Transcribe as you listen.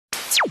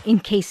in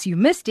case you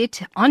missed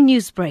it on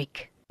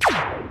Newsbreak.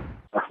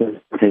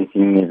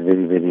 Taking it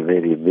very, very,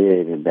 very,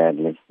 very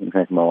badly. In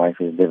fact, my wife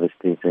is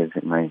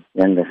devastated. My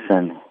younger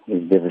son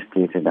is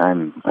devastated.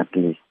 I'm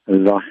utterly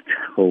lost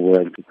for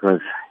words because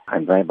I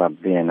drive up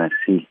there and I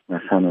see my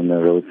son on the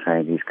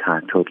roadside, his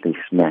car totally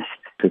smashed.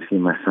 To see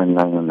my son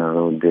lying on the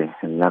road there,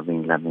 a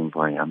loving, loving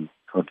boy, I'm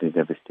totally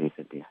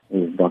devastated there.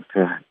 He's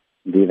Dr.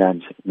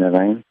 Dheeraj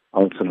Narain,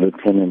 also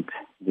Lieutenant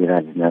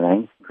Dheeraj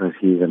Narain, because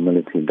he's a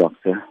military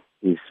doctor.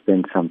 He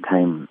spent some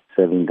time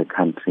serving the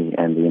country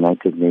and the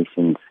United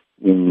Nations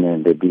in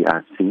the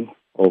DRC,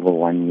 over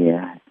 1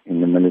 year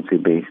in the military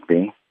base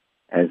there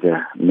as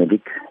a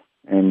medic.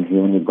 And he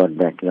only got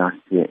back last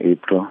year,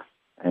 April.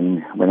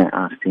 And when I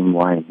asked him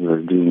why he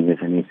was doing this,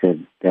 and he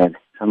said, "Dad,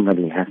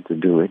 somebody has to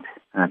do it.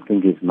 I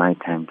think it's my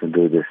time to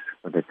do this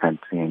for the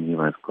country." And he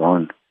was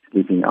gone,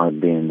 sleeping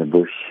out there in the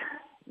bush,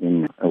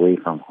 away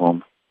from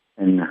home.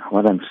 And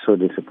what I'm so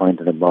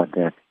disappointed about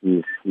that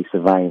is he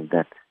survived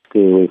that.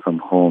 Stay away from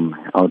home,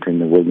 out in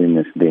the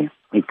wilderness there.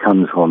 He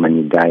comes home and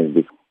he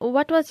dies.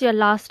 What was your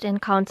last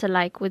encounter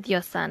like with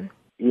your son?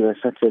 He was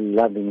such a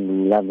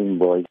loving, loving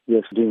boy. He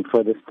was doing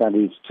further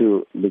studies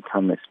to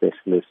become a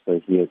specialist. So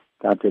he had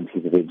started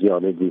his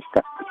radiology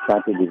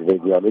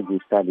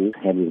studies,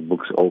 had his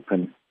books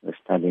open, was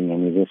studying,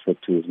 and he just said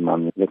to his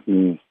mom, "Let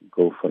me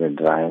go for a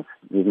drive."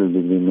 Little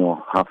did we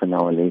know, half an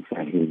hour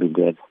later, he'll be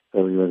dead.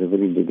 So he was a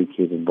very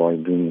dedicated boy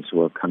doing his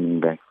work, coming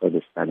back for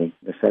the study.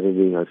 The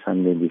Saturday or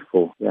Sunday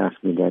before, he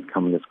asked me, "Dad,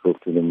 come, let's go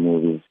to the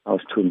movies." I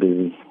was too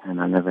busy, and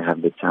I never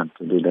had the chance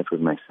to do that with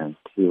my son.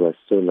 He was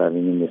so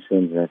loving in the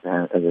sense that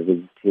as a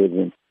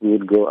vegetarian, we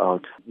would go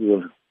out, he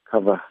will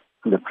cover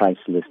the price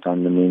list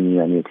on the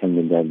menu, and you tell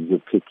me, "Dad, you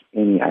pick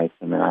any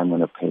item and I'm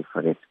going to pay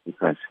for it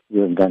because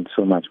you have done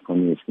so much for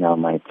me, it's now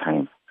my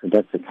time." So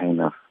that's the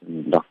kind of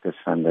doctor's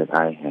son that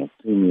I had.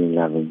 Really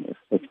loving,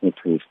 affectionate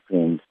to his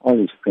friends. All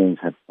his friends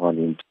had bought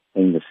him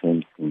saying the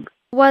same thing.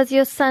 Was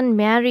your son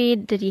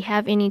married? Did he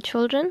have any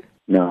children?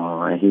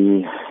 No,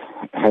 he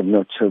had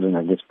no children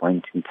at this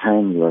point in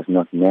time. He was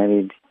not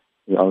married.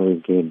 He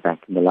always gave back.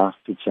 The last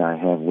picture I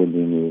have with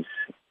him is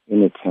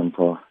in a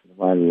temple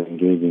while we were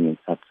engaging in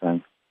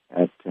satsang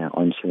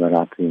on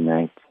Shivaratri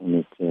night.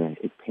 And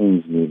it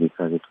pains me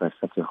because it was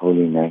such a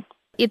holy night.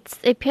 It's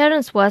a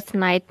parent's worst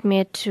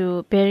nightmare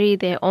to bury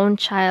their own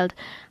child.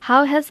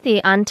 How has the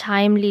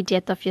untimely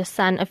death of your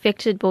son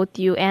affected both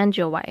you and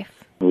your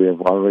wife? We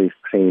have always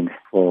prayed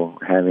for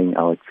having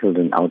our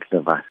children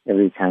outlive us.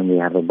 Every time we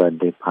have a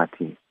birthday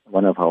party,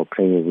 one of our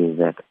prayers is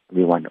that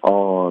we want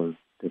all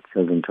the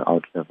children to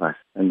outlive us.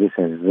 And this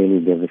has really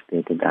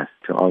devastated us.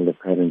 To all the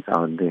parents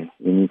out there,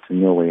 you need to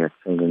know where your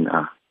children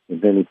are.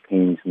 It really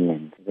pains me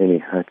and it really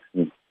hurts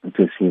me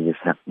to see this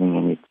happening,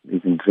 and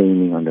it's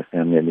draining on the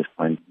family at this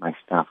point. My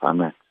staff, I'm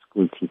a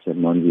school teacher,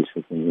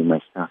 non-secondary. My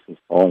staff is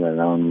all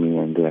around me,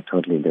 and they are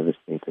totally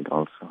devastated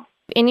also.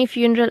 Any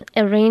funeral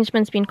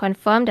arrangements been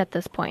confirmed at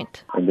this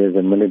point? There's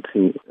a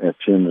military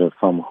funeral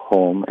from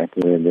home at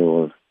where they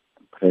will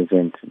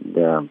present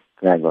the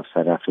flag of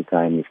South Africa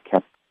and his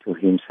cap to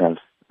himself,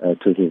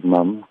 to his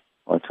mum,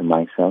 or to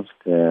myself.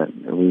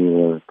 We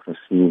will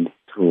proceed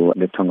to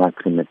the Tonga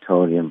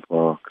crematorium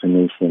for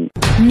cremation.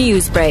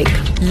 Newsbreak,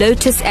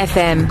 Lotus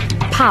FM,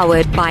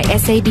 powered by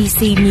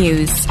SABC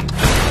News.